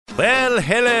Well,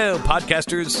 hello,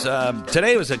 podcasters.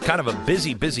 Today was a kind of a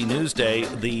busy news day.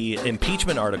 The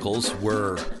impeachment articles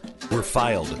were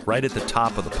filed right at the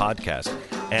top of the podcast,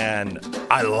 and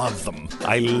I love them.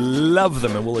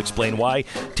 And we'll explain why.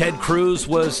 Ted Cruz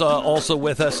was also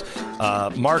with us.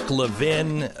 Mark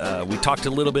Levin, we talked a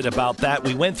little bit about that.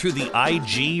 We went through the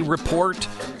IG report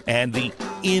and the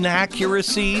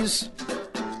inaccuracies.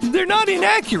 They're not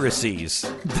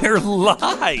inaccuracies. They're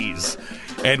lies.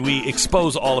 And we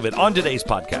expose all of it on today's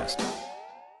podcast.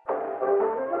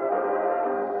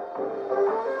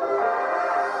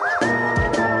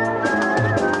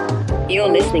 You're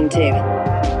listening to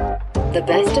the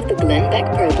best of the Glenn Beck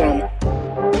program.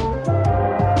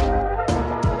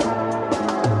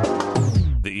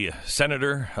 The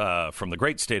senator from the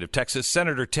great state of Texas,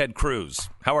 Senator Ted Cruz.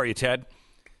 How are you, Ted?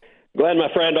 Glenn,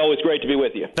 my friend, always great to be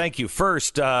with you. Thank you.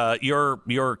 First,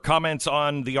 your comments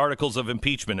on the articles of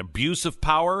impeachment, abuse of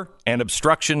power and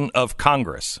obstruction of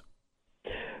Congress.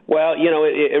 Well, you know,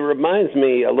 it reminds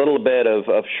me a little bit of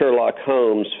Sherlock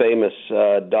Holmes' famous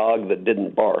dog that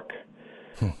didn't bark,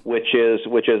 which is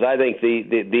I think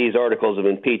these articles of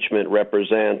impeachment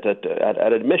represent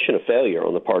an admission of failure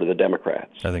on the part of the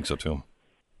Democrats. I think so, too.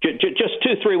 Just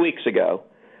 2-3 weeks ago,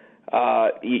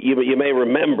 you may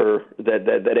remember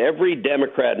that every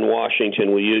Democrat in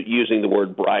Washington was using the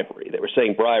word bribery. They were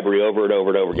saying bribery over and over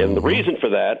and over again. And the reason for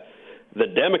that, the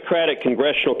Democratic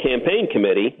Congressional Campaign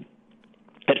Committee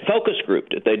had focus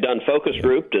grouped it. They'd done focus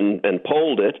grouped and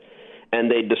polled it,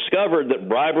 and they discovered that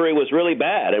bribery was really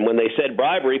bad. And when they said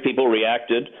bribery, people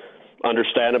reacted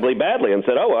understandably badly and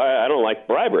said, oh, I don't like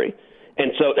bribery.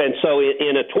 And so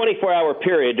in a 24-hour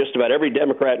period, just about every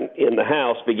Democrat in the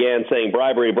House began saying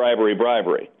bribery, bribery,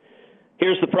 bribery.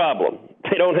 Here's the problem.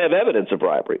 They don't have evidence of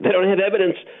bribery. They don't have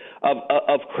evidence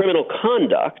of criminal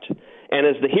conduct. And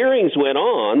as the hearings went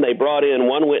on, they brought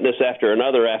in one witness after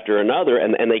another,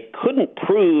 and they couldn't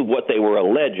prove what they were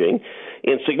alleging,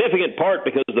 in significant part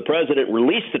because the president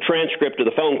released the transcript of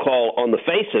the phone call on the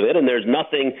face of it, and there's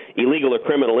nothing illegal or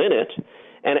criminal in it.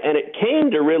 And it came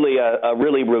to really a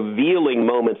really revealing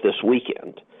moment this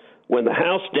weekend when the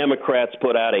House Democrats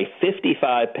put out a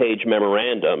 55-page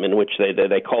memorandum in which they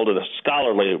called it a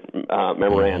scholarly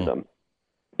memorandum,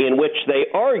 in which they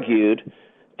argued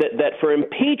that for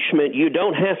impeachment you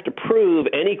don't have to prove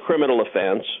any criminal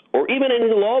offense or even any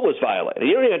law was violated.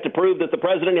 You don't even have to prove that the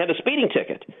president had a speeding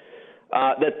ticket.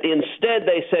 That instead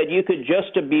they said you could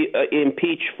just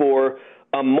impeach for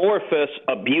amorphous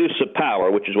abuse of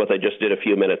power, which is what they just did a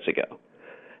few minutes ago.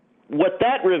 What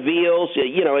that reveals, as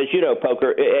you know,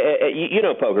 poker,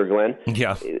 Glenn.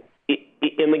 Yeah.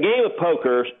 In the game of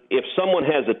poker, if someone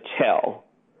has a tell,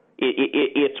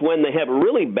 it's when they have a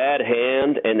really bad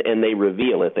hand and they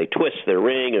reveal it. They twist their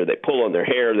ring or they pull on their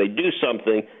hair. Or they do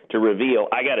something to reveal,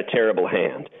 I got a terrible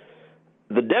hand.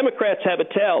 The Democrats have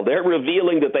a tell. They're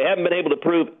revealing that they haven't been able to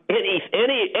prove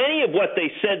any of what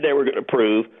they said they were going to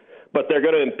prove, but they're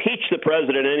going to impeach the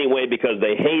president anyway because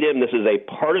they hate him. This is a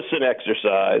partisan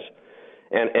exercise,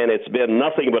 and it's been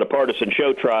nothing but a partisan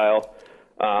show trial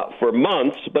for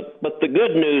months. But the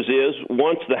good news is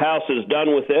once the House is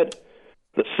done with it,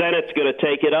 the Senate's going to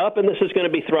take it up, and this is going to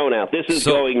be thrown out. This is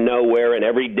going nowhere, and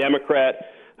every Democrat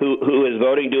who is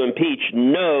voting to impeach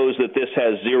knows that this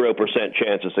has 0%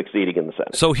 chance of succeeding in the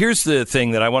Senate. So here's the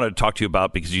thing that I wanted to talk to you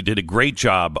about, because you did a great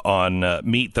job on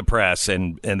Meet the Press,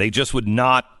 and they just would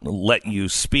not let you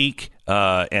speak,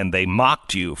 and they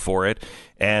mocked you for it.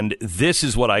 And this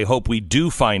is what I hope we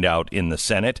do find out in the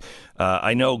Senate.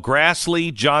 I know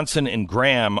Grassley, Johnson, and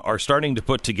Graham are starting to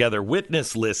put together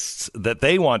witness lists that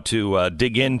they want to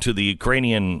dig into the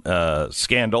Ukrainian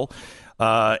scandal.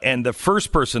 And the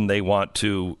first person they want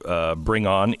to bring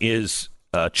on is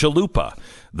Chalupa,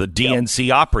 the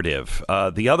DNC operative.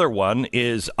 The other one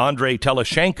is Andrei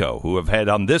Teleshenko, who I've had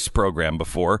on this program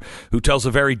before, who tells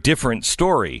a very different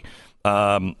story.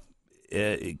 Can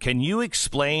you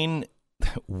explain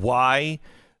why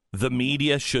the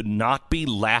media should not be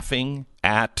laughing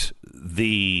at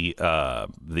the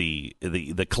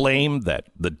claim that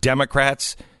the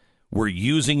Democrats were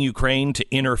using Ukraine to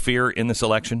interfere in this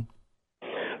election?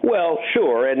 Well,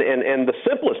 sure, and the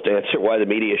simplest answer why the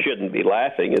media shouldn't be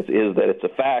laughing is that it's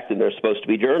a fact and they're supposed to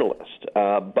be journalists.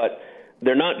 But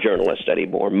they're not journalists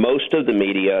anymore. Most of the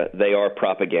media, they are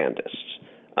propagandists.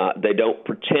 They don't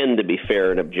pretend to be fair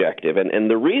and objective. And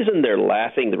the reason they're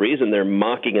laughing, the reason they're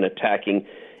mocking and attacking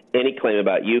any claim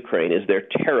about Ukraine is they're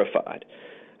terrified.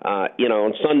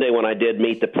 On Sunday when I did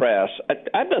Meet the Press,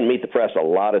 I've done Meet the Press a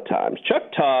lot of times.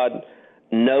 Chuck Todd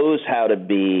knows how to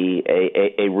be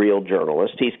a real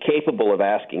journalist. He's capable of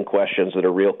asking questions that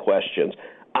are real questions.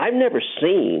 I've never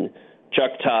seen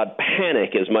Chuck Todd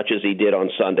panic as much as he did on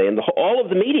Sunday. And all of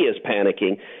the media is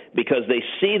panicking because they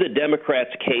see the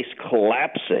Democrats' case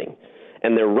collapsing,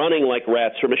 and they're running like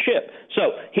rats from a ship.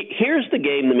 So here's the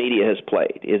game the media has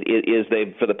played, is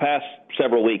they, for the past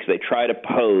several weeks, they try to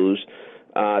pose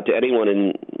to anyone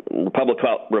in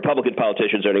Republican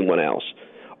politicians or anyone else.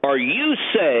 Are you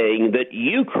saying that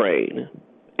Ukraine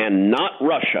and not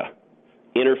Russia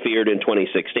interfered in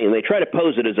 2016? They try to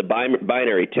pose it as a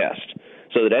binary test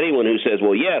so that anyone who says,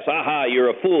 well, yes, aha, you're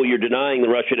a fool, you're denying the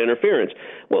Russian interference.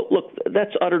 Well, look,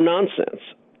 that's utter nonsense.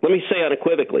 Let me say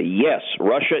unequivocally, yes,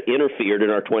 Russia interfered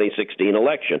in our 2016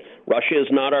 election. Russia is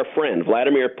not our friend.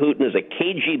 Vladimir Putin is a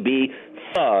KGB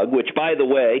thug, which, by the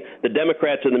way, the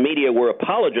Democrats and the media were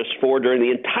apologists for during the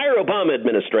entire Obama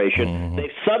administration. Mm-hmm. They've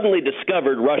suddenly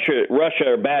discovered Russia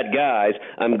are bad guys.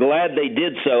 I'm glad they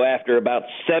did so after about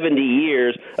 70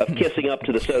 years of kissing up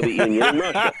to the Soviet Union and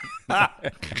Russia.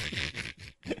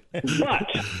 But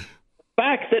the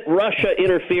fact that Russia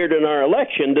interfered in our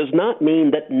election does not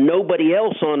mean that nobody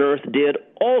else on earth did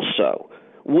also.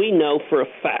 We know for a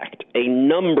fact a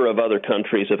number of other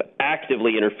countries have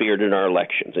actively interfered in our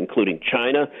elections, including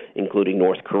China, including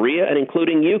North Korea, and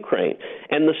including Ukraine.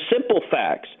 And the simple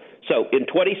facts, so in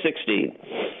 2016,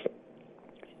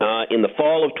 in the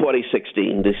fall of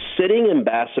 2016, the sitting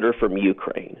ambassador from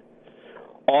Ukraine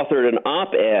authored an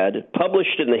op-ed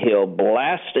published in the Hill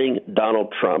blasting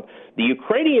Donald Trump. The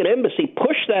Ukrainian embassy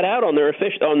pushed that out on their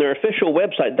official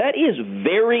website. That is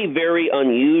very, very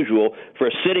unusual for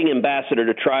a sitting ambassador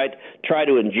to try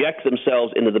to inject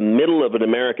themselves into the middle of an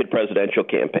American presidential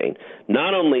campaign.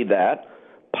 Not only that,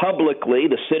 publicly,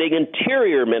 the sitting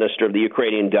interior minister of the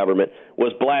Ukrainian government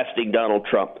was blasting Donald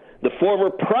Trump. The former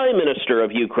prime minister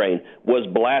of Ukraine was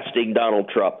blasting Donald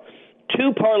Trump.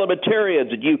 Two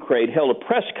parliamentarians in Ukraine held a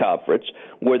press conference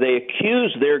where they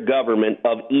accused their government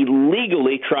of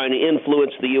illegally trying to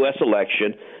influence the U.S.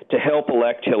 election to help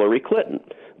elect Hillary Clinton.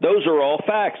 Those are all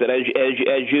facts. And as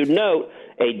you note,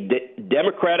 a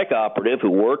Democratic operative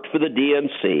who worked for the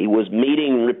DNC was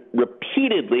meeting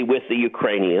repeatedly with the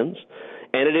Ukrainians,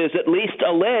 and it is at least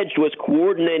alleged was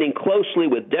coordinating closely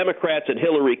with Democrats and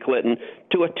Hillary Clinton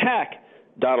to attack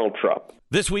Donald Trump.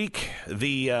 This week,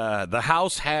 the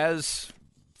House has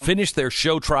finished their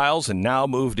show trials and now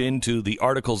moved into the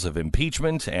articles of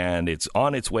impeachment, and it's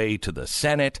on its way to the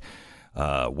Senate,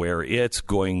 where it's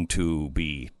going to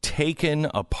be taken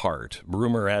apart.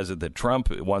 Rumor has it that Trump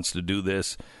wants to do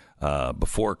this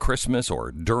before Christmas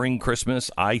or during Christmas.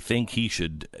 I think he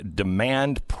should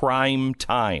demand prime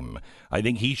time. I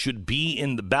think he should be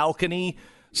in the balcony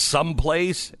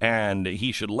someplace, and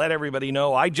he should let everybody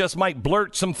know, I just might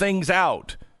blurt some things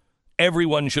out.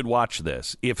 Everyone should watch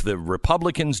this. If the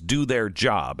Republicans do their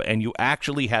job and you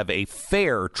actually have a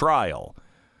fair trial,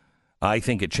 I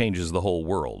think it changes the whole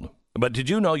world. But did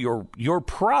you know you're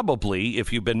probably,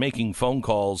 if you've been making phone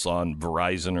calls on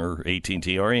Verizon or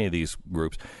AT&T or any of these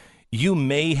groups, you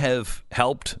may have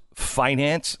helped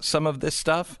finance some of this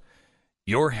stuff.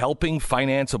 You're helping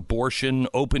finance abortion,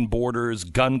 open borders,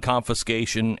 gun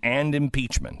confiscation, and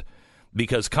impeachment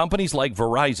because companies like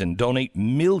Verizon donate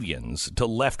millions to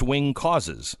left-wing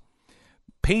causes.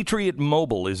 Patriot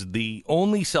Mobile is the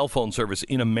only cell phone service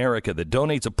in America that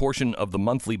donates a portion of the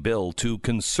monthly bill to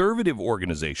conservative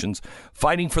organizations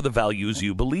fighting for the values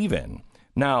you believe in.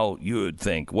 Now, you would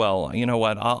think, well, you know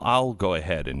what, I'll go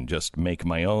ahead and just make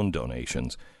my own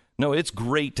donations. No, it's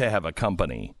great to have a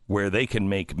company where they can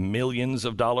make millions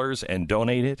of dollars and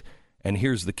donate it. And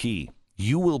here's the key.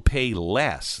 You will pay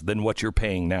less than what you're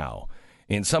paying now.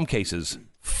 In some cases,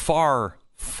 far,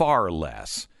 far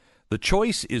less. The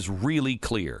choice is really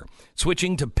clear.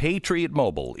 Switching to Patriot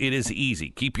Mobile, it is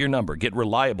easy. Keep your number. Get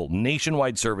reliable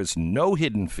nationwide service, no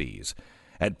hidden fees.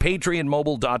 At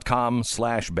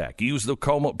patriotmobile.com/Beck. Use the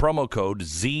promo code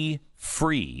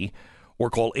ZFREE. Or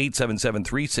call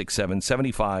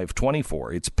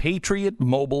 877-367-7524. It's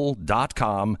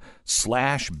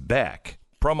patriotmobile.com/Beck.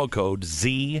 Promo code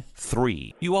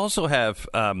Z3. You also have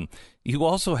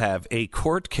a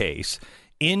court case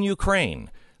in Ukraine.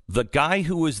 The guy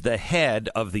who was the head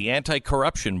of the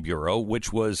Anti-Corruption Bureau,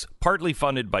 which was partly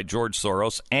funded by George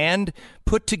Soros and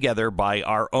put together by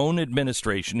our own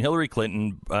administration, Hillary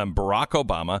Clinton, Barack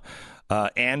Obama,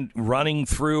 and running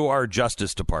through our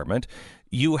Justice Department.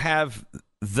 You have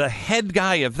the head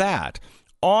guy of that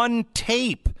on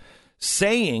tape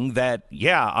saying that,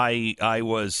 yeah, I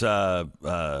was,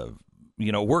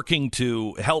 working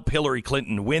to help Hillary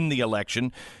Clinton win the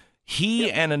election. He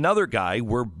and another guy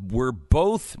were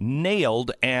both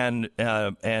nailed and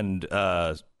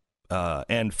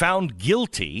found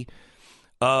guilty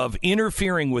of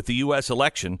interfering with the U.S.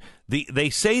 election. They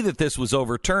say that this was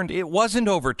overturned. It wasn't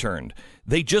overturned.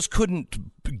 They just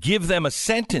couldn't give them a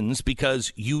sentence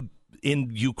because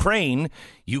in Ukraine,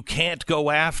 you can't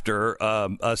go after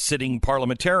a sitting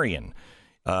parliamentarian.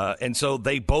 And so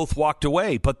they both walked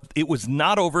away, but it was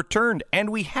not overturned, and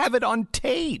we have it on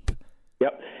tape.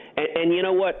 Yep. And you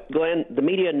know what, Glenn? The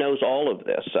media knows all of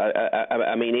this.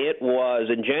 I mean, it was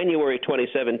in January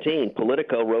 2017,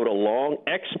 Politico wrote a long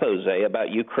expose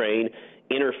about Ukraine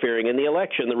interfering in the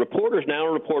election. The reporter's now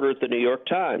a reporter at the New York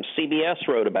Times. CBS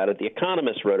wrote about it. The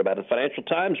Economist wrote about it. Financial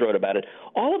Times wrote about it.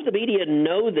 All of the media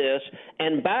know this,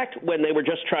 and back when they were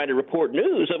just trying to report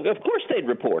news, of course they'd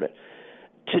report it.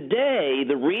 Today,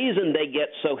 the reason they get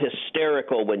so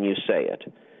hysterical when you say it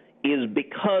is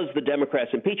because the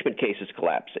Democrats' impeachment case is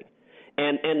collapsing.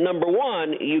 And number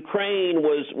one, Ukraine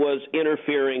was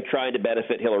interfering, trying to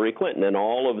benefit Hillary Clinton, and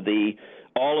all of the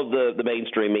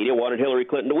mainstream media wanted Hillary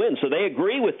Clinton to win. So they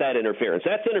agree with that interference.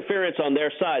 That's interference on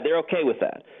their side. They're okay with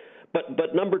that.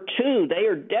 But number two, they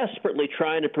are desperately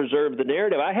trying to preserve the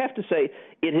narrative. I have to say,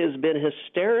 it has been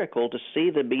hysterical to see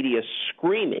the media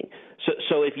screaming.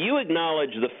 So if you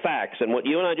acknowledge the facts, and what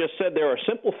you and I just said, there are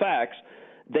simple facts,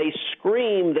 they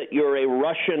scream that you're a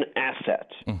Russian asset.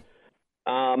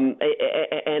 And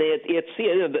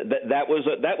that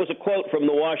was a quote from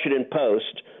the Washington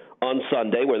Post on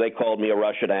Sunday where they called me a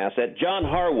Russian asset. John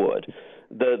Harwood,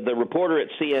 the reporter at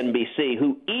CNBC,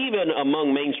 who even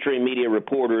among mainstream media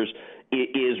reporters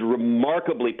is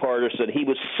remarkably partisan. He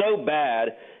was so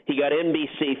bad he got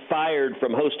NBC fired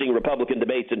from hosting Republican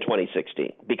debates in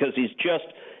 2016 because he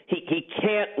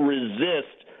can't resist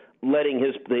letting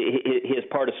his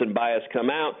partisan bias come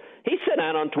out. He sent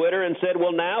out on Twitter and said,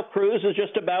 well, now Cruz is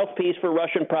just a mouthpiece for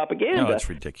Russian propaganda. No, that's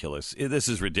ridiculous. This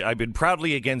is ridiculous. I've been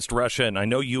proudly against Russia, and I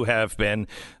know you have been,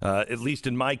 at least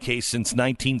in my case, since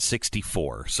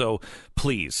 1964. So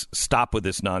please stop with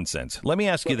this nonsense. Let me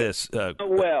ask you this.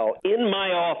 Well, in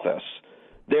my office,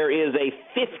 there is a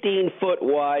 15-foot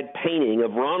wide painting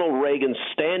of Ronald Reagan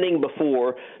standing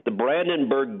before the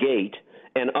Brandenburg Gate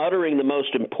and uttering the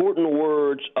most important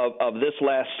words of this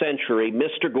last century,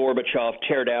 Mr. Gorbachev,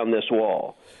 tear down this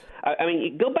wall. I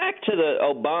mean, go back to the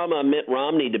Obama-Mitt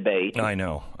Romney debate. I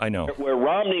know. Where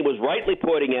Romney was rightly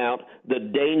pointing out the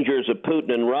dangers of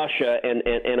Putin and Russia, and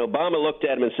Obama looked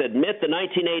at him and said, Mitt, the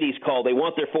 1980s call, they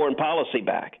want their foreign policy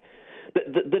back.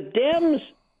 The Dems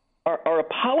are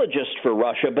apologists for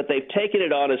Russia, but they've taken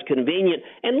it on as convenient.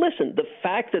 And listen, the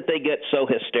fact that they get so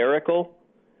hysterical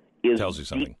tells you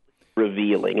something.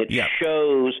 Revealing. It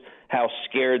shows how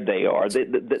scared they are.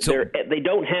 They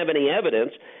don't have any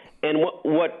evidence, and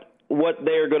what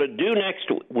they're going to do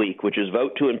next week, which is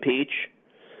vote to impeach,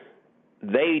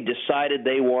 they decided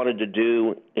they wanted to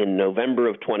do in November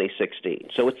of 2016.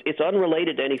 So it's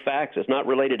unrelated to any facts. It's not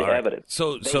related to evidence.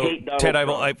 So Ted,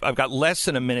 I've got less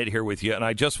than a minute here with you, and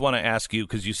I just want to ask you,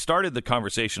 because you started the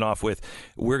conversation off with,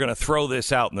 we're going to throw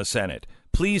this out in the Senate.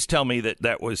 Please tell me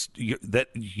that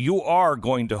you are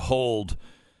going to hold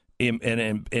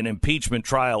an impeachment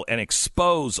trial and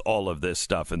expose all of this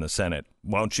stuff in the Senate,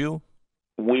 won't you?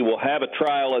 We will have a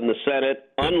trial in the Senate.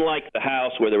 Unlike the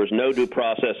House, where there was no due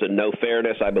process and no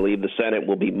fairness, I believe the Senate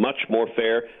will be much more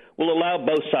fair. We'll allow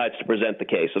both sides to present the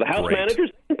case. So the House managers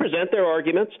can present their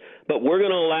arguments, but we're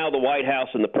going to allow the White House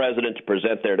and the president to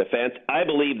present their defense. I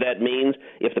believe that means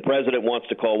if the president wants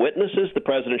to call witnesses, the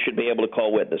president should be able to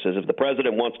call witnesses. If the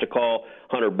president wants to call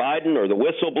Hunter Biden or the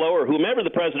whistleblower, whomever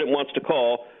the president wants to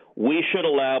call, we should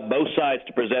allow both sides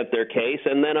to present their case.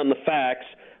 And then on the facts,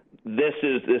 this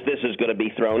is going to be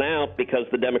thrown out because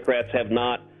the Democrats have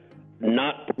not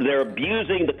they're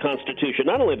abusing the Constitution.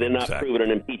 Not only have they not proven an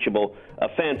impeachable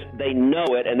offense, they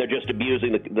know it, and they're just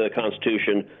abusing the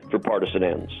Constitution for partisan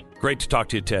ends. Great to talk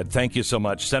to you, Ted. Thank you so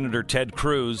much. Senator Ted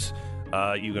Cruz.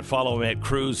 You can follow him at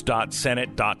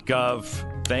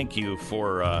cruz.senate.gov. Thank you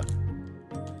for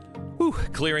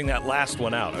clearing that last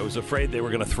one out. I was afraid they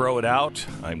were going to throw it out.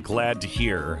 I'm glad to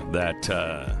hear that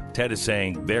Ted is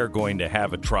saying they're going to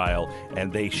have a trial,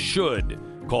 and they should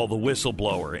call the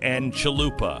whistleblower and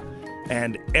Chalupa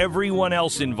and everyone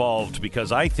else involved,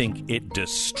 because I think it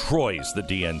destroys the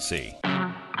DNC.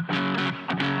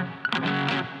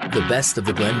 The best of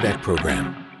the Glenn Beck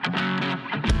program.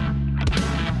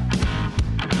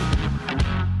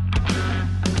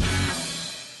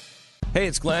 Hey,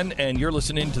 it's Glenn, and you're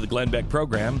listening to the Glenn Beck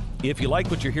program. If you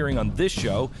like what you're hearing on this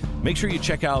show, make sure you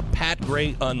check out Pat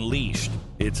Gray Unleashed.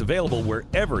 It's available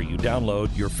wherever you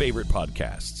download your favorite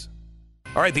podcasts.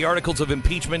 All right, the articles of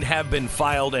impeachment have been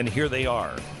filed, and here they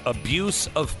are. Abuse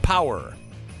of power.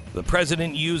 The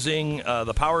president using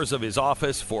the powers of his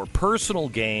office for personal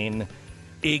gain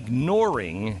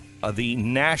ignoring the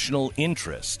national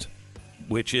interest,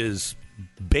 which is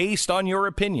based on your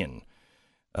opinion.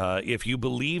 If you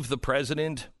believe the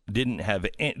president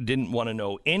didn't want to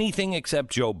know anything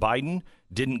except Joe Biden,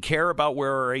 didn't care about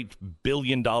where our $8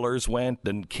 billion went,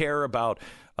 didn't care about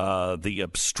the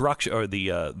obstruction or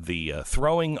the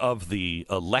throwing of the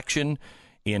election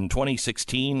in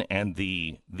 2016 and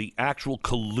the actual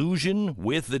collusion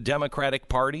with the Democratic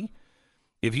Party,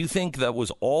 if you think that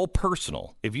was all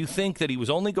personal, if you think that he was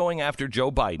only going after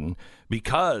Joe Biden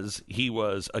because he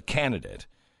was a candidate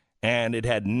and it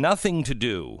had nothing to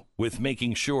do with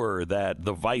making sure that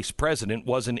the vice president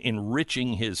wasn't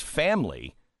enriching his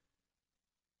family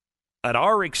at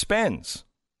our expense,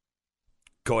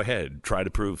 go ahead, try to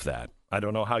prove that. I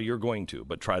don't know how you're going to,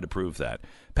 but try to prove that.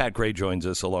 Pat Gray joins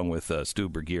us along with Stu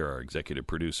Bergier, our executive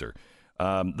producer.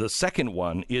 The second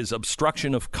one is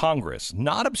obstruction of Congress,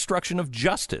 not obstruction of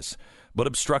justice, but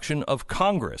obstruction of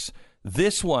Congress.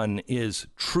 This one is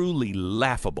truly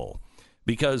laughable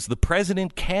because the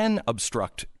president can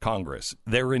obstruct Congress.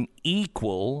 They're an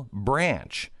equal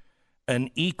branch, an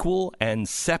equal and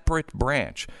separate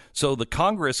branch. So the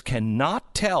Congress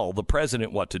cannot tell the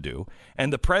president what to do,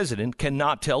 and the president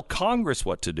cannot tell Congress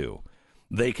what to do.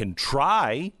 They can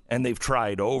try, and they've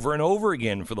tried over and over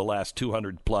again for the last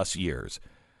 200 plus years.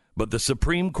 But the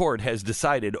Supreme Court has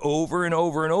decided over and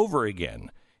over and over again,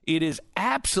 it is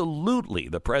absolutely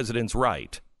the president's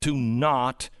right to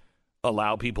not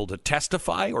allow people to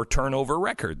testify or turn over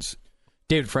records.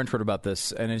 David French wrote about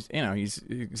this, and he's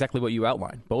exactly what you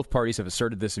outlined. Both parties have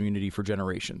asserted this immunity for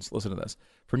generations. Listen to this.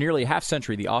 For nearly a half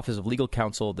century, the Office of Legal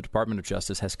Counsel of the Department of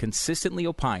Justice has consistently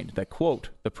opined that,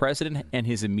 quote, the president and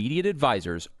his immediate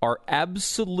advisors are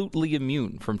absolutely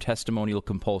immune from testimonial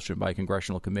compulsion by a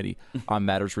congressional committee on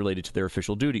matters related to their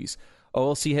official duties.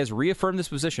 OLC has reaffirmed this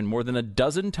position more than a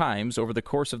dozen times over the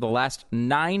course of the last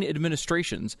 9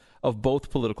 administrations of both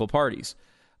political parties.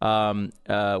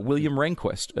 William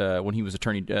Rehnquist, when he was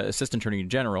Assistant Attorney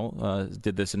General,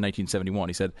 did this in 1971.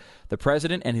 He said, the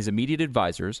president and his immediate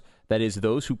advisors, that is,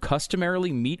 those who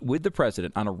customarily meet with the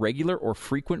president on a regular or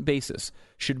frequent basis,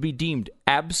 should be deemed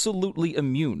absolutely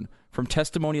immune from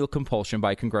testimonial compulsion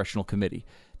by a congressional committee.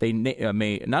 They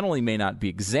may not be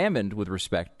examined with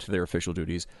respect to their official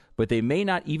duties, but they may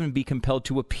not even be compelled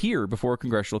to appear before a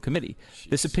congressional committee. Jeez.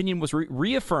 This opinion was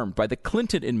reaffirmed by the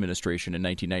Clinton administration in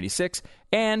 1996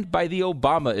 and by the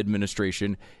Obama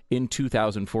administration in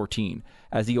 2014.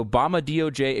 As the Obama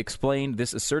DOJ explained,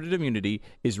 this asserted immunity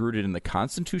is rooted in the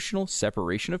constitutional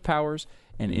separation of powers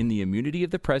and in the immunity of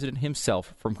the president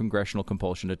himself from congressional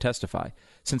compulsion to testify.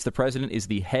 Since the president is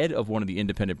the head of one of the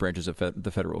independent branches of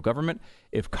the federal government,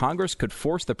 if Congress could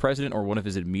force the president or one of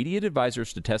his immediate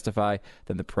advisors to testify,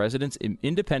 then the president's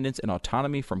independence and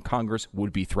autonomy from Congress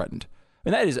would be threatened.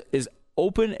 And that is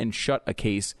open and shut a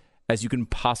case as you can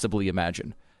possibly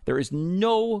imagine. There is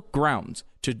no grounds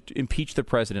to impeach the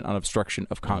president on obstruction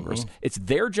of Congress. Mm-hmm. It's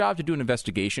their job to do an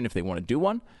investigation if they want to do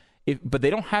one. But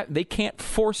they can't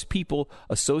force people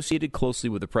associated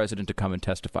closely with the president to come and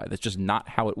testify. That's just not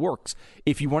how it works.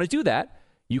 If you want to do that,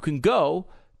 you can go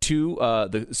to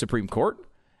the Supreme Court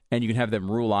and you can have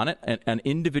them rule on it and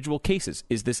individual cases.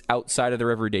 Is this outside of their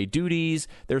everyday duties?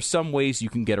 There's some ways you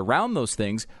can get around those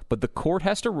things, but the court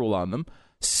has to rule on them.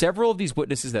 Several of these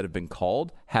witnesses that have been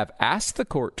called have asked the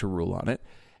court to rule on it,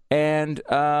 and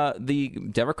the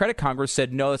Democratic Congress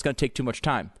said, no, that's going to take too much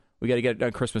time. We got to get it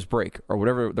on Christmas break or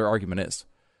whatever their argument is.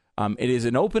 It is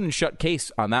an open and shut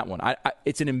case on that one.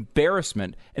 It's an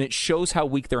embarrassment, and it shows how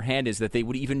weak their hand is that they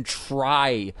would even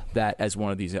try that as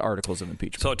one of these articles of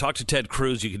impeachment. So I talked to Ted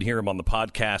Cruz. You can hear him on the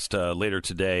podcast later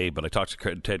today, but I talked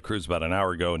to Ted Cruz about an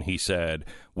hour ago, and he said,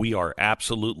 we are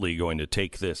absolutely going to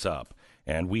take this up,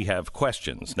 and we have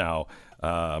questions. Now,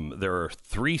 there are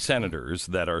 3 senators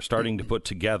that are starting to put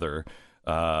together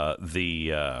a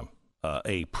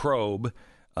probe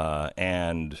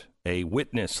and a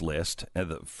witness list.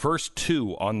 The first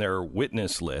 2 on their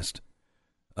witness list,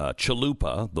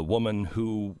 Chalupa, the woman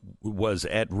who was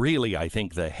I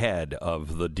think, the head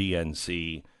of the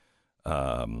DNC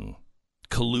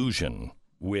collusion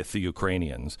with the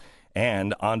Ukrainians,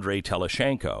 and Andrei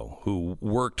Teleshenko, who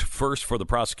worked first for the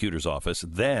prosecutor's office,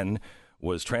 then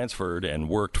was transferred and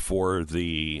worked for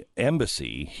the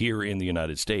embassy here in the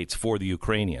United States for the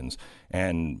Ukrainians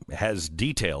and has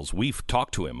details. We've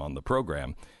talked to him on the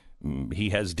program. He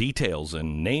has details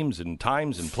and names and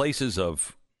times and places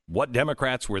of what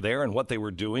Democrats were there and what they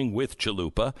were doing with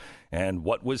Chalupa and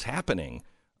what was happening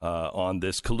on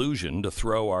this collusion to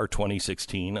throw our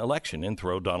 2016 election and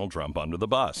throw Donald Trump under the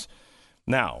bus.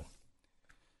 Now,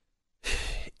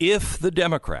 if the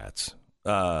Democrats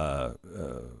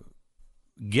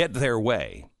get their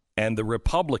way and the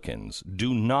Republicans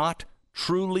do not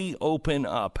truly open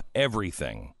up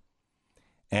everything,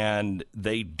 and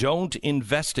they don't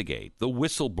investigate the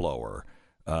whistleblower,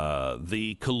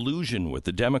 the collusion with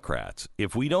the Democrats,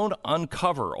 if we don't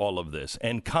uncover all of this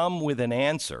and come with an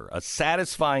answer, a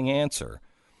satisfying answer,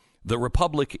 the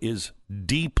Republic is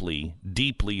deeply,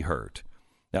 deeply hurt.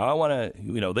 Now, I want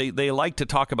to, they like to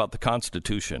talk about the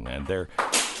Constitution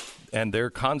and their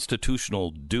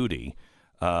constitutional duty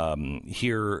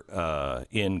here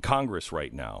in Congress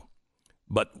right now.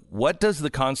 But what does the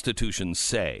Constitution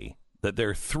say? That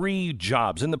there are 3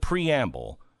 jobs in the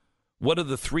preamble. What are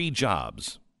the 3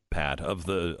 jobs, Pat, of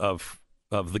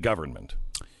the government?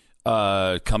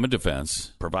 Common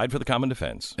defense. Provide for the common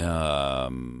defense.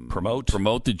 Promote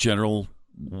the general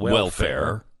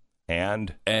welfare.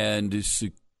 And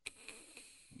secure.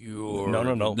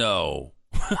 No.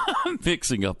 I'm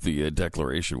mixing up the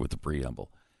Declaration with the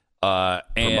preamble.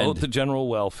 Promote the general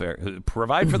welfare.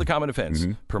 Provide for the common defense.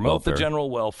 Mm-hmm. Promote welfare. the general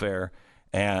welfare.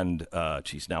 And,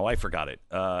 now I forgot it.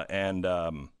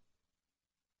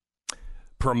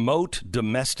 Promote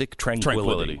domestic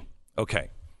tranquility. Okay.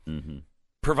 Mm-hmm.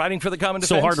 Providing for the common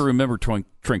defense. So hard to remember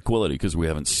tranquility because we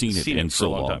haven't seen it in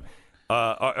so long. Time.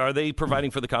 Are they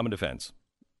providing for the common defense?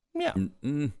 Yeah.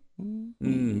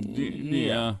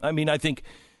 Yeah. I mean, I think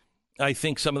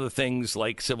some of the things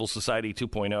like Civil Society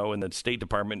 2.0 and the State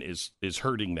Department is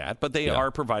hurting that, but they are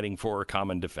providing for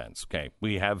common defense. Okay.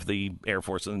 We have the Air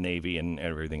Force and the Navy and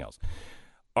everything else.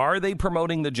 Are they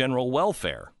promoting the general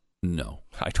welfare? No.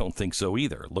 I don't think so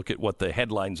either. Look at what the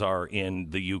headlines are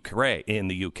in the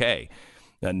UK.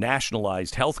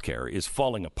 Nationalized health care is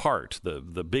falling apart.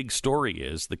 The big story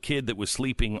is the kid that was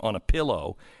sleeping on a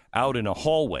pillow out in a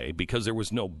hallway because there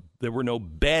were no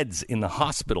beds in the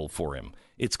hospital for him.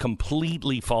 It's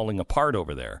completely falling apart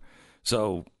over there.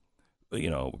 So,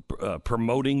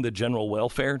 promoting the general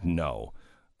welfare? No.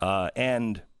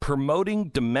 And promoting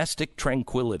domestic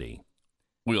tranquility.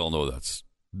 We all know that's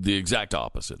the exact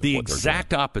opposite. The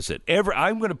exact opposite.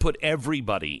 I'm going to put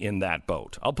everybody in that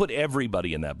boat. I'll put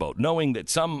everybody in that boat, knowing that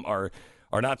some are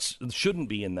not, shouldn't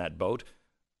be in that boat.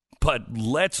 But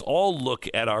let's all look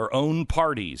at our own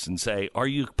parties and say, are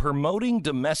you promoting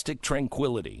domestic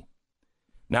tranquility?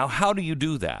 Now, how do you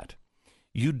do that?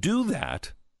 You do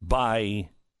that by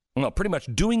pretty much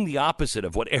doing the opposite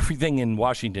of what everything in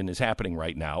Washington is happening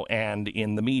right now and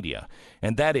in the media.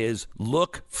 And that is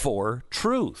look for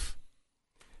truth.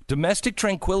 Domestic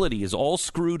tranquility is all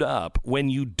screwed up when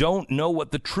you don't know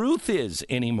what the truth is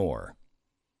anymore.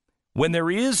 When there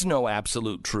is no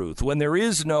absolute truth, when there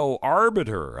is no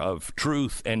arbiter of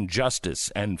truth and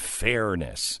justice and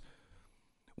fairness,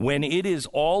 when it is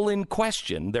all in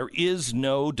question, there is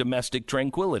no domestic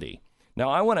tranquility. Now,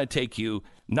 I want to take you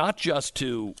not just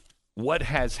to what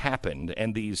has happened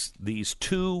and these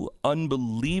 2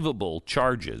 unbelievable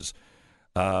charges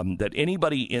that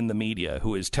anybody in the media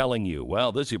who is telling you,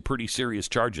 well, these are pretty serious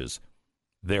charges,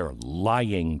 they're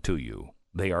lying to you.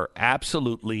 They are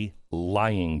absolutely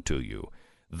lying to you.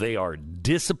 They are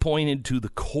disappointed to the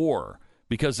core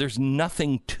because there's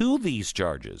nothing to these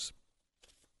charges.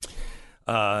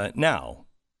 Now,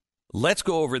 let's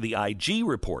go over the IG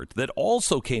report that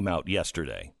also came out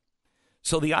yesterday.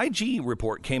 So the IG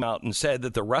report came out and said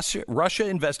that the Russia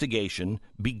investigation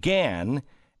began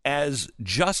as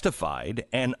justified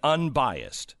and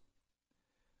unbiased.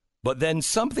 But then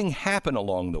something happened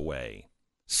along the way.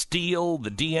 Steele,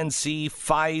 the DNC,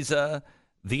 FISA,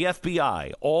 the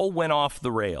FBI all went off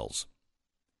the rails.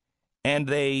 And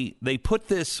they put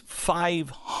this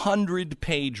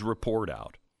 500-page report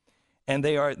out. And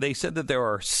they said that there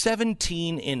are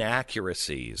 17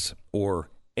 inaccuracies or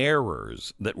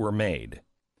errors that were made.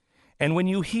 And when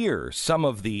you hear some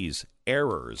of these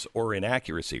errors or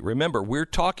inaccuracy, remember, we're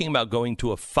talking about going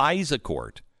to a FISA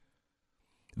court.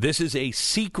 This is a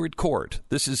secret court.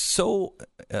 This is so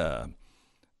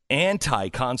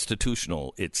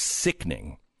anti-constitutional, it's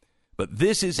sickening. But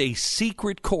this is a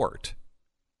secret court.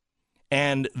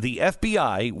 And the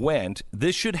FBI went,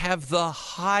 this should have the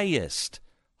highest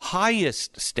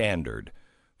standard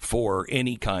for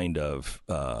any kind of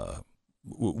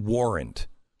warrant.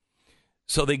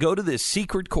 So they go to this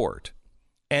secret court,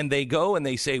 and they go and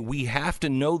they say, we have to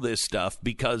know this stuff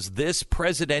because this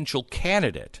presidential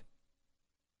candidate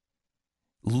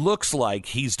looks like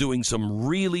he's doing some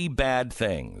really bad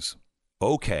things.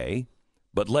 Okay,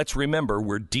 but let's remember,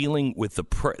 we're dealing with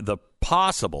the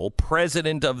possible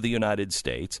president of the United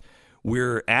States.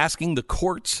 We're asking the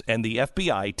courts and the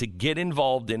FBI to get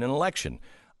involved in an election.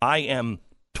 I am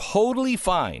totally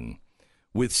fine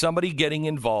with somebody getting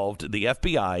involved, the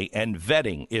FBI, and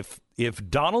vetting. If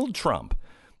Donald Trump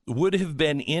would have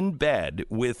been in bed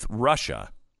with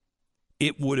Russia,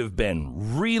 it would have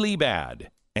been really bad,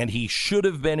 and he should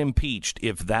have been impeached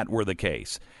if that were the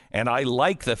case. And I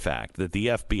like the fact that the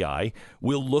FBI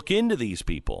will look into these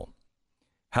people.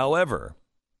 However,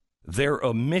 their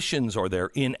omissions or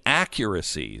their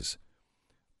inaccuracies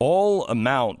all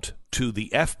amount to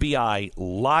the FBI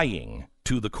lying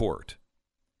to the court.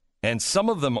 And some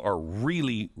of them are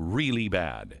really, really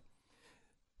bad.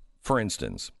 For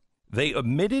instance, they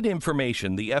omitted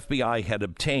information the FBI had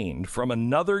obtained from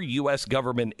another U.S.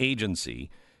 government agency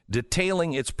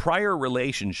detailing its prior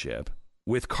relationship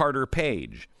with Carter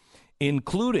Page,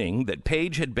 including that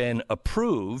Page had been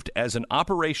approved as an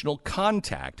operational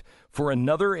contact for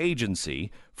another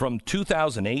agency from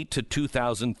 2008 to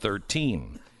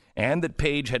 2013, and that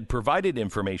Page had provided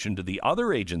information to the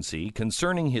other agency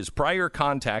concerning his prior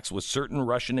contacts with certain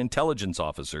Russian intelligence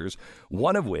officers,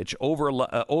 one of which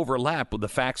overlapped with the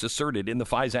facts asserted in the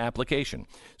FISA application.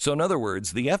 So in other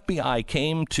words, the FBI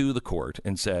came to the court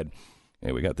and said,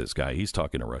 hey, we got this guy. He's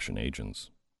talking to Russian agents,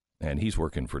 and he's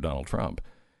working for Donald Trump.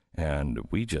 And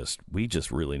we just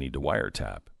really need to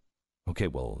wiretap. Okay,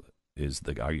 well,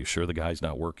 are you sure the guy's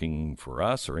not working for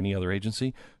us or any other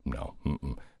agency? No,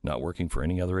 not working for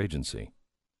any other agency.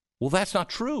 Well, that's not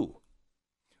true.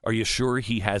 Are you sure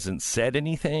he hasn't said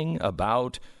anything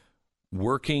about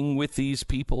working with these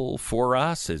people for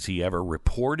us? Has he ever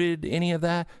reported any of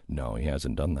that? No, he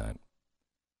hasn't done that.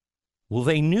 Well,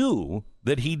 they knew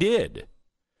that he did.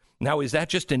 Now, is that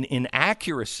just an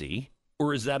inaccuracy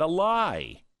or is that a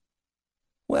lie?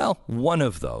 Well, one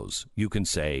of those, you can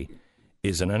say,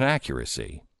 is an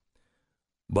inaccuracy.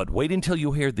 But wait until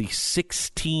you hear the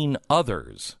 16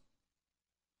 others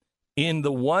in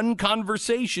the one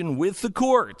conversation with the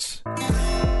courts.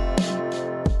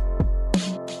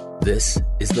 This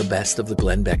is the best of the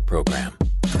Glenn Beck program.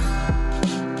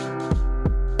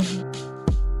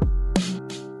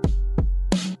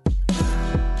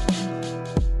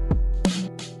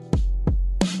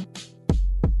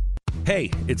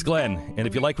 Hey, it's Glenn, and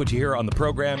if you like what you hear on the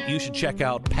program, you should check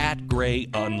out Pat Gray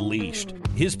Unleashed.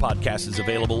 His podcast is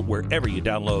available wherever you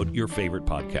download your favorite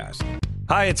podcast.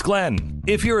 Hi, it's Glenn.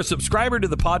 If you're a subscriber to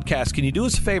the podcast, can you do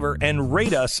us a favor and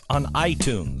rate us on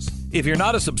iTunes? If you're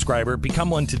not a subscriber, become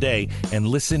one today and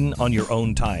listen on your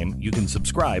own time. You can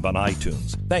subscribe on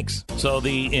iTunes. Thanks. So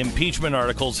the impeachment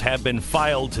articles have been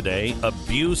filed today.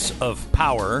 Abuse of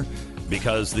power,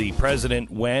 because the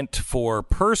president went for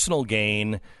personal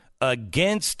gain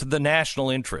against the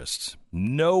national interests.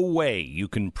 No way you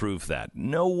can prove that.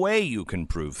 No way you can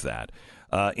prove that.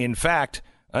 In fact,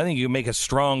 I think you can make a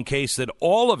strong case that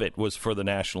all of it was for the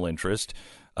national interest,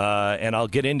 and I'll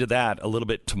get into that a little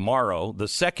bit tomorrow. The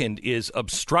second is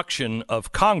obstruction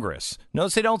of Congress.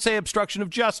 Notice they don't say obstruction of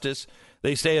justice.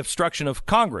 They say obstruction of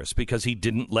Congress because he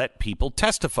didn't let people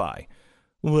testify.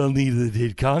 Well, neither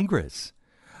did Congress.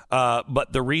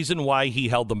 But the reason why he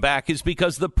held them back is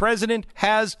because the president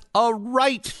has a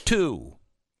right to.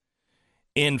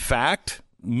 In fact,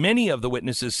 many of the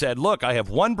witnesses said, look, I have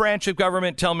one branch of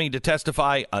government tell me to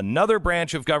testify, another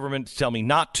branch of government tell me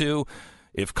not to.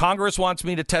 If Congress wants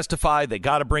me to testify, they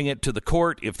got to bring it to the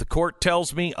court. If the court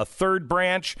tells me a third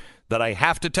branch that I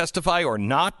have to testify or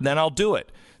not, then I'll do it.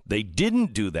 They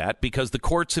didn't do that because the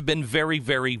courts have been very,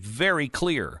 very, very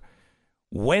clear.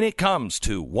 When it comes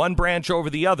to one branch over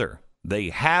the other,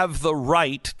 they have the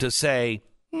right to say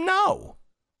no,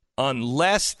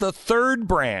 unless the third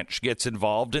branch gets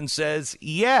involved and says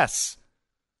yes.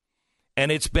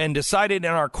 And it's been decided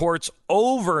in our courts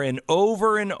over and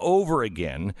over and over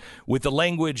again with the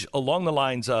language along the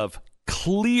lines of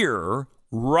clear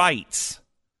rights.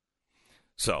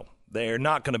 So they're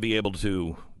not going to be able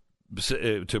to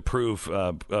prove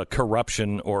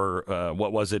corruption or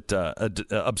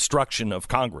obstruction of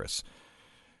Congress.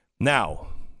 Now,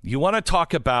 you want to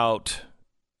talk about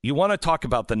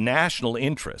the national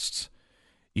interests.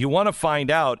 You want to find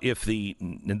out if the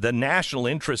national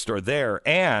interests are there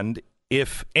and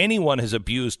if anyone has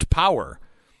abused power.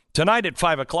 Tonight at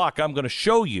 5 o'clock, I'm going to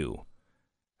show you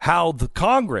how the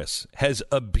Congress has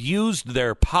abused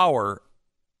their power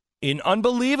in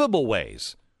unbelievable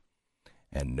ways.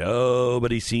 And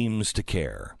nobody seems to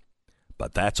care.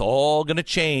 But that's all going to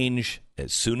change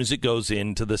as soon as it goes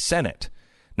into the Senate.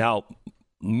 Now,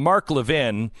 Mark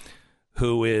Levin,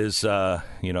 who is,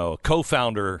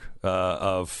 co-founder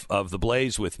of the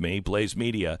Blaze with me, Blaze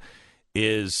Media,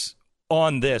 is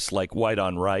on this like white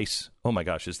on rice. Oh, my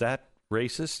gosh, is that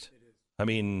racist? I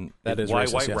mean, that is why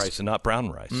racist, white yes. rice and not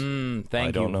brown rice?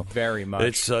 Thank you very much.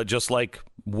 It's just like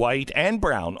white and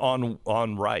brown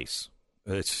on rice.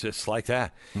 It's just like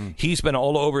that. He's been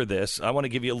all over this. I want to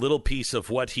give you a little piece of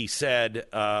what he said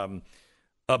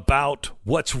about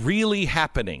what's really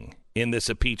happening in this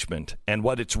impeachment and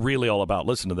what it's really all about.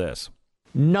 Listen to this.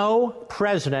 No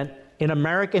president in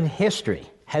American history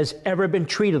has ever been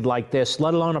treated like this,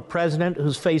 let alone a president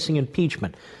who's facing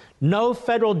impeachment. No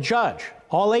federal judge,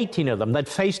 all 18 of them that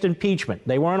faced impeachment,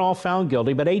 they weren't all found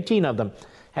guilty, but 18 of them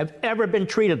have ever been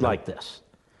treated like this.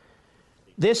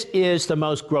 This is the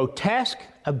most grotesque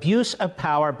abuse of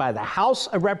power by the House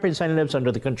of Representatives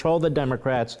under the control of the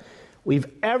Democrats we've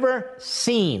ever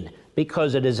seen,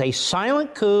 because it is a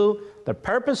silent coup, the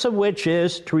purpose of which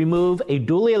is to remove a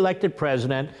duly elected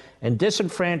president and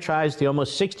disenfranchise the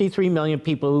almost 63 million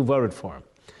people who voted for him.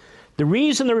 The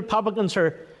reason the Republicans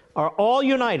are all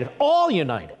united,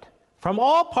 from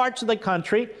all parts of the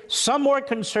country, some more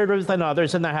conservative than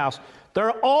others in the House,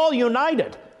 they're all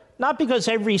united, not because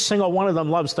every single one of them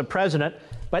loves the president,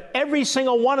 but every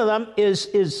single one of them is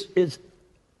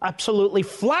absolutely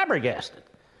flabbergasted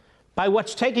by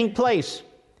what's taking place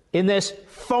in this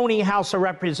phony House of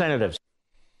Representatives.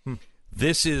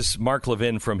 This is Mark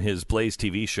Levin from his Blaze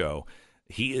TV show.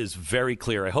 He is very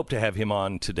clear. I hope to have him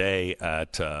on today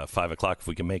at 5 o'clock if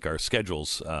we can make our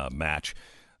schedules match.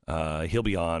 He'll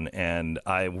be on, and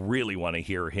I really want to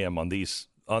hear him on these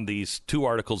two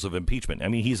articles of impeachment. I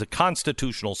mean, he's a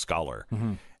constitutional scholar,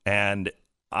 and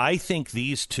I think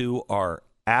these two are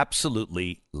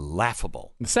absolutely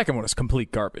laughable. The second one is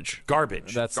complete garbage.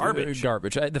 That's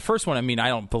garbage. The first one, I mean, I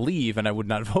don't believe, and I would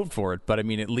not vote for it, but I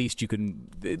mean, at least you can.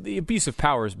 The abuse of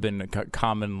power has been a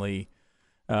commonly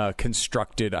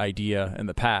constructed idea in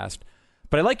the past.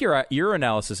 But I like your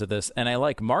analysis of this, and I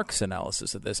like Mark's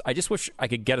analysis of this. I just wish I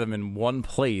could get them in one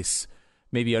place,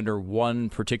 maybe under one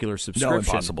particular subscription. No,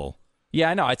 impossible. Yeah,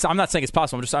 I know. I'm not saying it's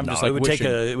possible. I'm just like it would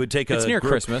take a it's near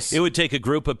group, Christmas. It would take a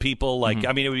group of people like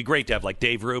I mean, it would be great to have like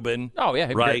Dave Rubin. Oh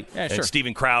yeah, right. Yeah, sure. And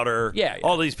Steven Crowder. Yeah.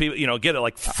 All these people. Get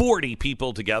like 40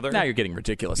 people together. Now you're getting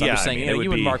ridiculous. I'm just saying.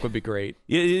 You and Mark would be great.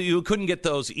 You couldn't get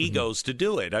those egos to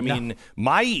do it. I mean,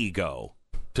 my ego.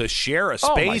 To share a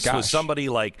space with somebody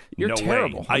like, you're no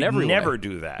terrible. way. I'd never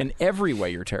do that. In every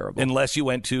way, you're terrible. Unless you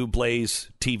went to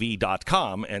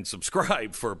BlazeTV.com and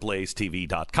subscribed for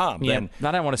BlazeTV.com. Yeah, then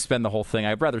I don't want to spend the whole thing.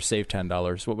 I'd rather save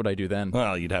 $10. What would I do then?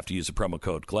 Well, you'd have to use the promo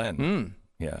code Glenn.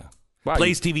 Yeah. Wow,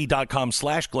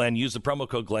 BlazeTV.com/Glenn. Use the promo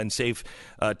code Glenn. Save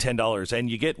 $10. And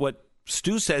you get what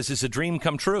Stu says is a dream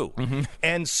come true,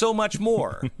 and so much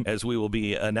more, as we will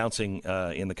be announcing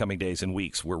in the coming days and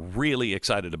weeks. We're really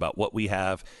excited about what we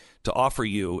have to offer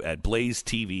you at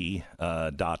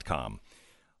BlazeTV.com.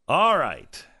 All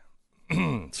right.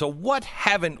 So what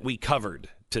haven't we covered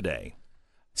today?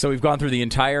 So we've gone through the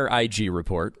entire IG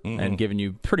report and given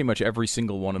you pretty much every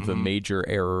single one of the major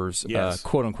errors,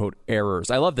 quote-unquote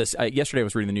errors. I love this. Yesterday I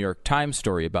was reading the New York Times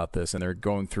story about this, and they're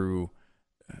going through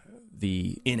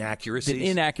the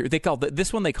inaccuracies. They called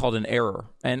this one. They called an error,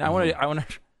 and I want to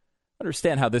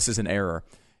understand how this is an error.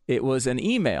 It was an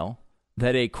email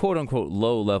that a quote unquote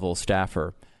low level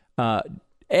staffer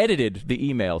edited the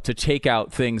email to take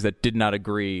out things that did not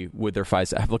agree with their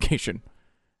FISA application.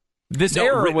 This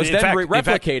error was then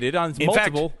replicated on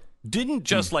multiple. Fact, didn't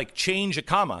just like change a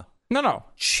comma. No.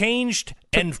 Changed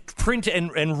and print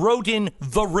and wrote in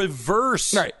the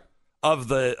reverse. Right. Of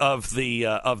the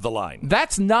line.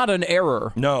 That's not an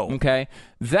error. No. Okay.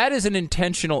 That is an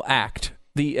intentional act.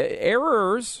 The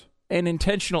errors and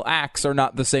intentional acts are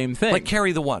not the same thing. Like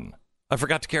carry the one. I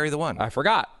forgot to carry the one. I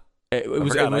forgot. It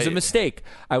was a mistake.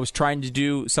 I was trying to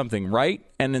do something right,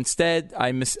 and instead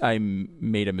I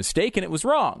made a mistake, and it was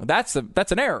wrong. That's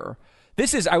an error.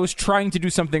 I was trying to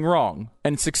do something wrong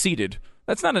and succeeded.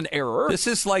 That's not an error. This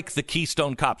is like the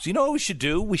Keystone Cops. You know what we should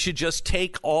do? We should just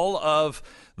take all of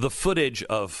the footage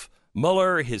of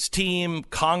Mueller, his team,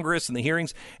 Congress, and the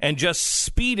hearings, and just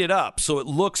speed it up so it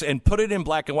looks, and put it in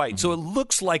black and white, so it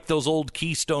looks like those old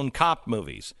Keystone Cop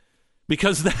movies.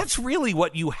 Because that's really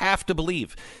what you have to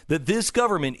believe, that this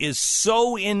government is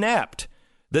so inept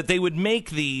that they would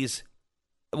make these,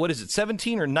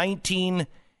 17 or 19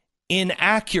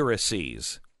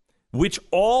 inaccuracies, which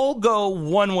all go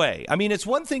one way. I mean, it's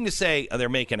one thing to say they're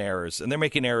making errors, and they're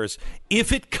making errors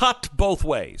if it cut both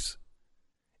ways.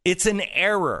 It's an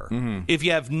error. If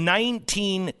you have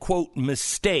 19, quote,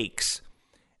 mistakes,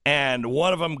 and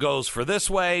one of them goes for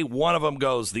this way, one of them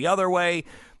goes the other way,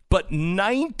 but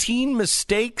 19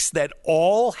 mistakes that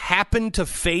all happen to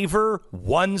favor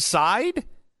one side?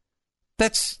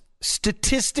 That's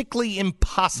statistically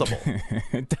impossible.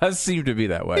 It does seem to be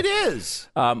that way. It is.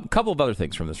 A couple of other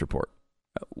things from this report.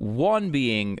 One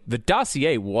being the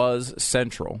dossier was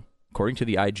central, according to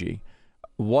the IG,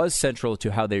 was central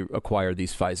to how they acquired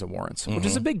these FISA warrants, which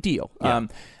is a big deal. Yeah.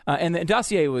 And the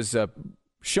dossier was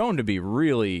shown to be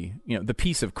really, the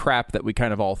piece of crap that we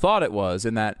kind of all thought it was,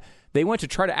 in that they went to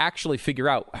try to actually figure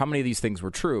out how many of these things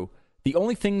were true. The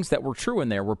only things that were true in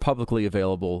there were publicly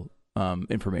available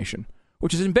information,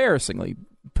 which is embarrassingly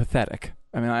pathetic.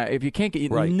 I mean, if you can't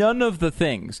get none of the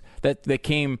things that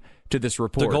came to this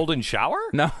report. The golden shower?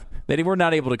 No, they were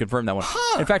not able to confirm that one.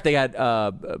 In fact, they had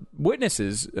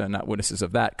witnesses, not witnesses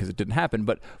of that because it didn't happen,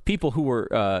 but people who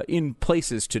were in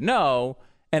places to know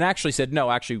and actually said,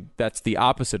 no, actually, that's the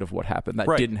opposite of what happened.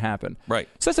 That didn't happen. Right.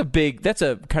 So that's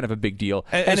a kind of a big deal.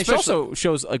 And it also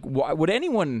shows, like, why would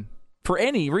anyone, for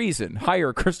any reason,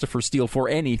 hire Christopher Steele for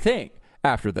anything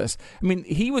after this? I mean,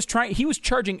 he was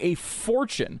charging a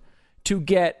fortune to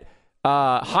get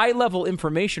high-level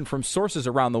information from sources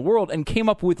around the world and came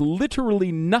up with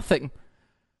literally nothing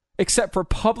except for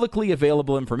publicly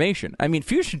available information. I mean,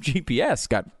 Fusion GPS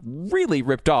got really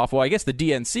ripped off. Well, I guess the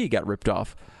DNC got ripped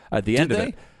off at the end of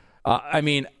it. I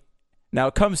mean, now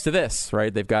it comes to this,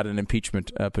 right? They've got an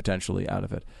impeachment potentially out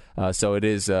of it. So it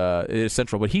is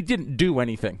central. But he didn't do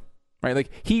anything, right? Like,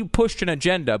 he pushed an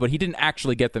agenda, but he didn't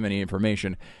actually get them any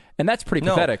information. And that's pretty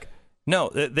pathetic. No,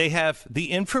 they have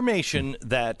the information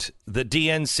that the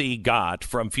DNC got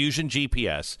from Fusion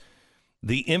GPS,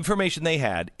 the information they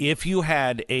had. If you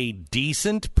had a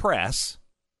decent press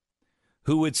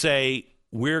who would say,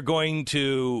 we're going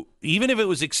to, even if it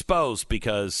was exposed,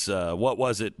 because what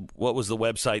was it? What was the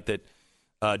website that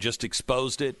just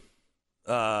exposed it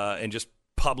and just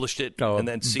published it? And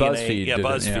then CNN, BuzzFeed.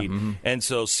 BuzzFeed. Mm-hmm. And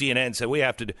so CNN said, we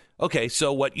have to do. Okay,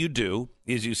 so what you do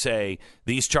is you say,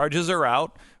 these charges are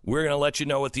out. We're going to let you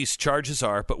know what these charges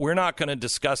are, but we're not going to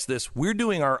discuss this. We're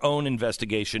doing our own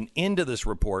investigation into this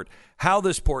report, how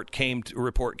this report came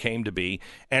to be,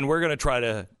 and we're going to try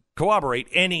to corroborate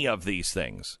any of these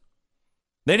things.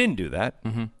 They didn't do that.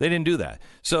 Mm-hmm. They didn't do that.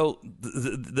 So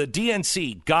the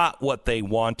DNC got what they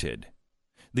wanted.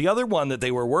 The other one that they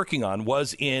were working on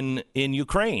was in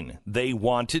Ukraine. They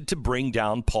wanted to bring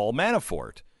down Paul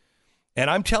Manafort. And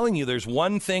I'm telling you, there's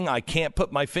one thing I can't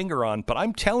put my finger on, but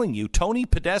I'm telling you, Tony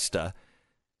Podesta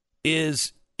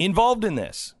is involved in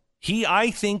this. He, I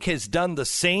think, has done the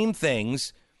same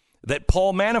things that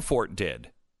Paul Manafort did.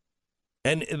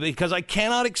 And because I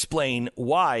cannot explain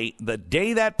why the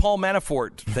day that Paul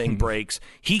Manafort thing breaks,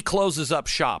 he closes up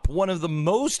shop. One of the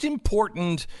most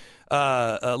important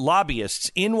lobbyists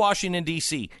in Washington,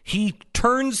 D.C., he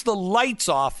turns the lights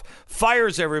off,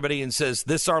 fires everybody, and says,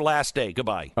 this is our last day.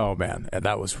 Goodbye. Oh, man.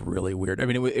 That was really weird. I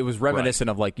mean, it was reminiscent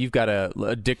of, like, you've got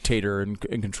a dictator in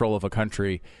control of a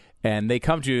country, and they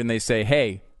come to you and they say,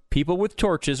 hey, people with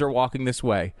torches are walking this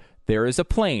way. There is a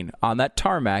plane on that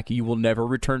tarmac. You will never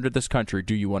return to this country.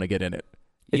 Do you want to get in it?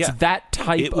 It's that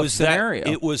type of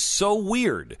scenario. It was so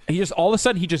weird. All of a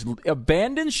sudden, he just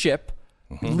abandons ship,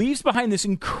 leaves behind this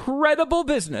incredible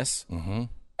business,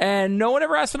 and no one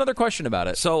ever asked another question about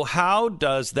it. So how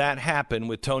does that happen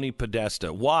with Tony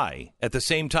Podesta? Why? At the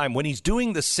same time, when he's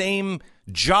doing the same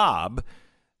job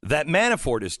that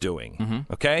Manafort is doing,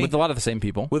 okay? With a lot of the same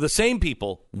people. With the same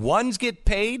people. One's get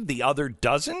paid, the other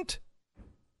doesn't?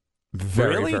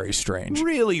 Very, very strange.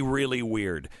 Really, really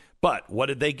weird. But what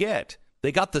did they get?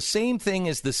 They got the same thing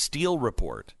as the Steele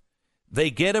report. They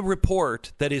get a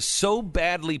report that is so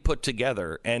badly put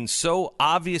together and so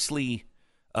obviously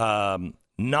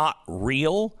not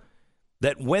real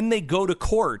that when they go to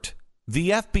court,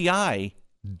 the FBI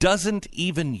doesn't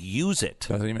even use it.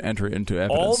 Doesn't even enter it into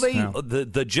evidence.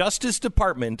 The Justice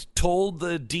Department told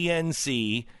the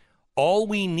DNC, all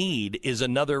we need is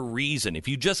another reason. If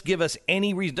you just give us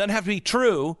any reason, doesn't have to be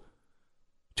true,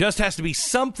 just has to be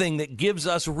something that gives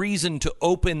us reason to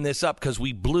open this up because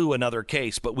we blew another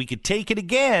case. But we could take it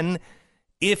again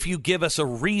if you give us a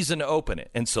reason to open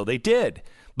it. And so they did.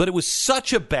 But it was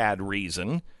such a bad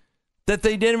reason that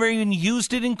they never even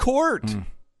used it in court.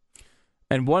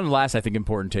 And one last, I think,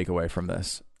 important takeaway from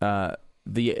this.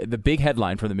 The big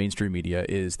headline from the mainstream media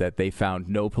is that they found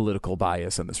no political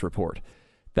bias in this report.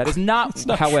 That is not,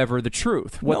 however, the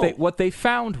truth. What they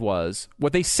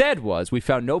said was we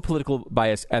found no political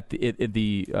bias at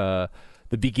the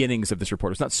beginnings of this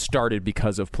report. It's not started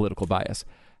because of political bias.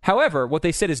 However, what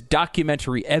they said is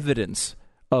documentary evidence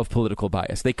of political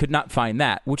bias. They could not find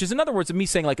that, which is in other words of me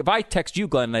saying, like, if I text you,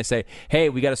 Glenn, and I say, hey,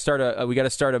 we got to start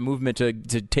a movement to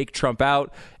take Trump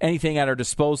out. Anything at our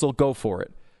disposal, go for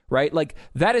it. Right? Like,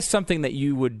 that is something that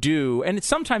you would do, and it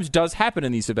sometimes does happen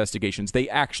in these investigations. They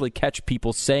actually catch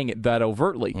people saying it that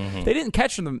overtly. They didn't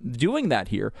catch them doing that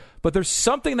here, but there's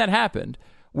something that happened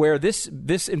where this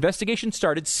investigation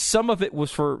started. Some of it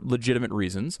was for legitimate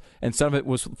reasons, and some of it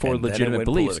was for legitimate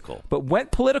beliefs. But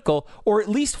went political, or at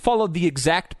least followed the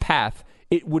exact path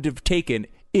it would have taken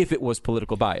if it was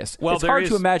political bias. Well, it's hard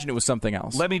to imagine it was something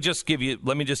else. Let me just give you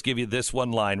this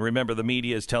one line. Remember, the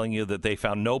media is telling you that they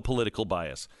found no political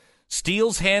bias.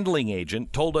 Steele's handling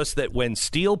agent told us that when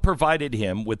Steele provided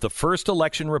him with the first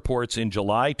election reports in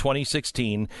July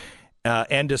 2016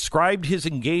 and described his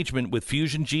engagement with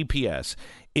Fusion GPS,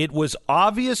 it was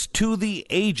obvious to the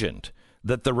agent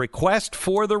that the request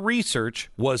for the research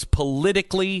was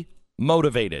politically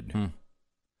motivated.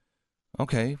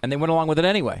 Okay. And they went along with it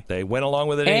anyway.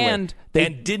 And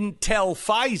didn't tell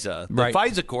FISA, the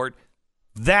FISA court,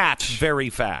 that very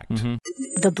fact.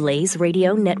 The Blaze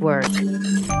Radio Network.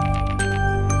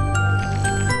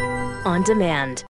 On demand.